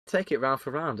take it round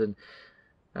for round, and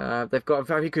they've got a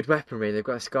very good weaponry. They've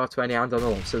got a Scar 20 and on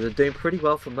all, so they're doing pretty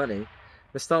well for money.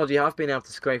 Nostalgie have been able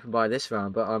to scrape and buy this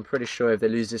round, but I'm pretty sure if they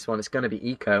lose this one, it's going to be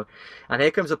Eco. And here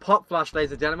comes a pop flash,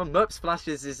 ladies and gentlemen. Mups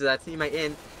flashes his teammate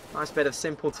in. Nice bit of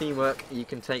simple teamwork. You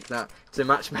can take that to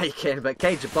matchmaking, but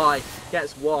Kajabai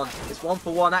gets one. It's 1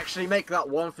 for 1. Actually, make that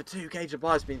 1 for 2.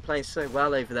 Kajabai's been playing so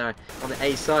well over there on the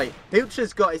A site.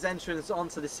 Hoocher's got his entrance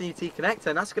onto the CT connector,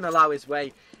 and that's going to allow his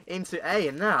way into A.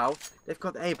 And now they've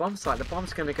got the A bomb site. The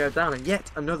bomb's going to go down, and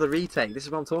yet another retake. This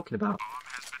is what I'm talking about.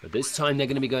 But this time they're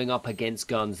going to be going up against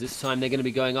guns. This time they're going to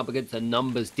be going up against a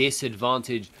numbers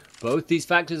disadvantage. Both these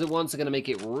factors at once are going to make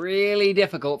it really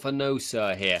difficult for No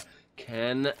Sir here.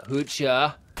 Can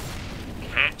Hoocher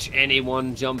catch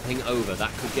anyone jumping over?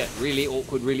 That could get really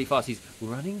awkward really fast. He's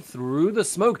running through the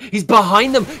smoke. He's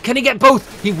behind them. Can he get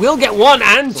both? He will get 1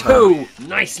 and 2.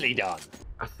 Nicely done.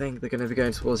 I think they're going to be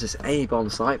going towards this A bomb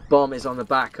site. Bomb is on the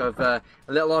back of a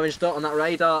little orange dot on that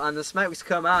radar, and the smoke's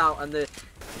come out, and the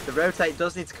rotate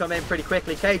does need to come in pretty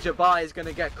quickly. Kajabai is going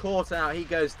to get caught out. He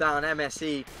goes down.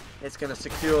 MSE is going to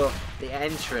secure the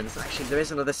entrance. Actually, there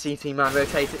is another CT man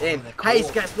rotated in. Hayes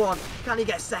gets 1. Can he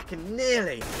get second?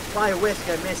 Nearly. By a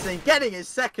whisker missing. Getting his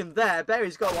second there.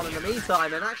 Berry's got 1 in the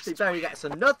meantime, and actually Berry gets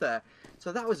another.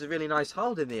 So that was a really nice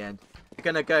hold in the end. They're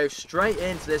going to go straight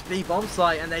into this B bomb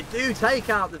site, and they do take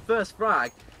out the first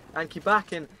frag. And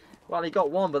Kibakin, well, he got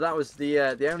 1, but that was the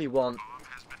only one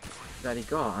that he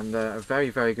got. And a very,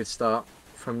 very good start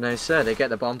from No Sir. They get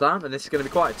the bomb down, and this is going to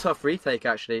be quite a tough retake,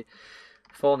 actually,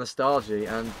 for Nostalgie.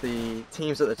 And the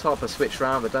teams at the top are switched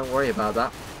around, but don't worry about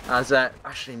that. As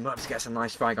actually Mups gets a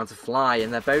nice frag onto Fly,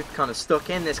 and they're both kind of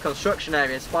stuck in this construction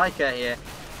area. Spiker here,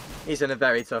 he's in a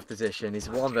very tough position. He's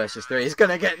 1 versus 3. He's going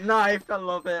to get knifed. I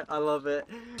love it. I love it.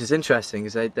 Which is interesting,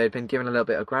 because they've been given a little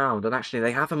bit of ground. And actually,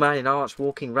 they have a man in arch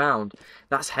walking round.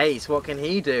 That's Hayes. What can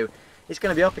he do? He's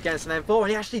going to be up against an M4, and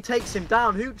he actually takes him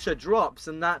down. Hoocher drops,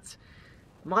 and that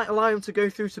might allow him to go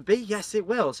through to B. Yes, it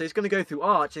will. So he's going to go through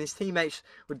arch, and his teammates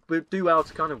would do well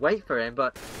to kind of wait for him.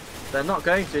 But they're not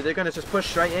going to. They're going to just push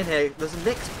straight in here. There's a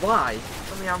mixed Y.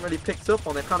 Something I haven't really picked up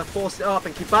on. They've kind of forced it up,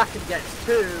 and Kibakin gets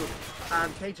 2.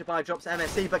 And Kajabai drops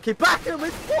MSE, but Kibakin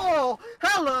with 4!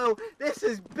 Hello! This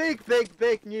is big, big,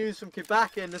 big news from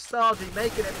Kibakin. Nostalgie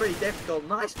making it pretty difficult.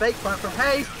 Nice fake plant from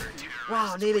Hayes.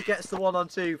 Wow, nearly gets the 1 on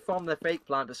 2 from the fake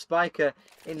plant. The Spiker,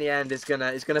 in the end, is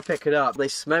gonna pick it up. They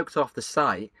smoked off the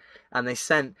site, and they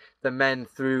sent the men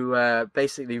through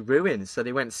basically ruins. So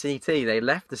they went CT. They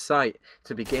left the site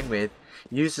to begin with,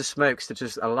 used the smokes to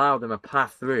just allow them a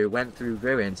path through, went through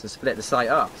ruins, and split the site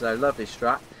up. So lovely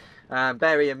strat.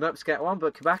 Berry and Mups get 1,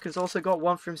 but Kibakin's also got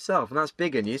 1 for himself, and that's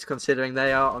bigger news considering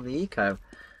they are on the eco.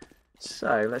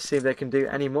 So let's see if they can do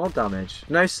any more damage.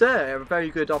 No Sir, a very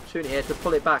good opportunity here to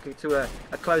pull it back to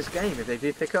a close game if they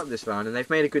do pick up this round, and they've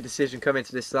made a good decision coming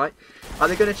to this site. Are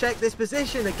they going to check this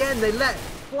position? Again, they let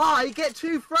Fly get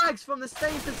 2 frags from the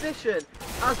same position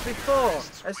as before,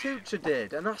 as Hoocher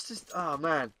did, and that's just, oh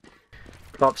man.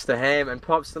 Props to him, and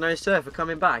props to No Sir for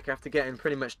coming back after getting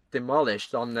pretty much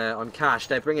demolished on cash.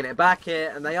 They're bringing it back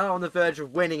here, and they are on the verge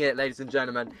of winning it, ladies and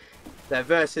gentlemen. They're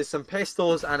versus some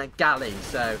pistols and a galley,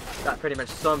 so that pretty much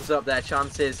sums up their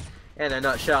chances in a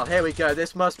nutshell. Here we go.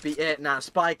 This must be it now.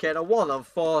 Spike it, a 1 on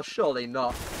 4. Surely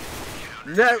not.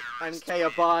 No, and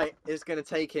Kajabai is going to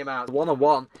take him out. 1 on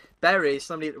 1. Berry,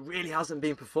 somebody that really hasn't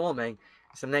been performing.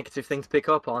 It's a negative thing to pick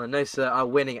up on, and No Sir are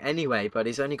winning anyway, but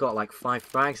he's only got like 5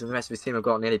 frags, and the rest of his team have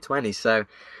got nearly 20, so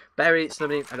Berry,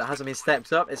 somebody that hasn't been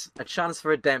stepped up. It's a chance for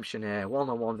redemption here, 1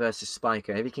 on 1 versus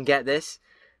Spiker. If he can get this,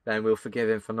 then we'll forgive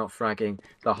him for not fragging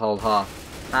the whole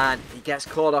half. And he gets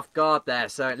caught off guard there,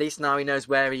 so at least now he knows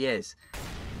where he is.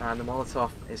 And the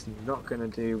Molotov is not going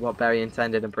to do what Berry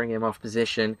intended and bring him off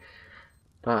position.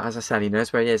 But as I said, he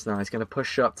knows where he is now. He's going to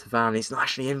push up to Van. He's not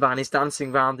actually in Van. He's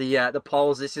dancing around the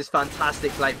poles. This is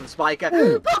fantastic play from Spiker.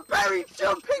 But Berry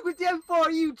jumping with the M4.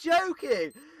 Are you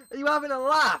joking? Are you having a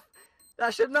laugh?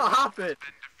 That should not happen.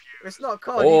 It's not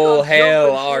called. All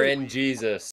hail RN Jesus.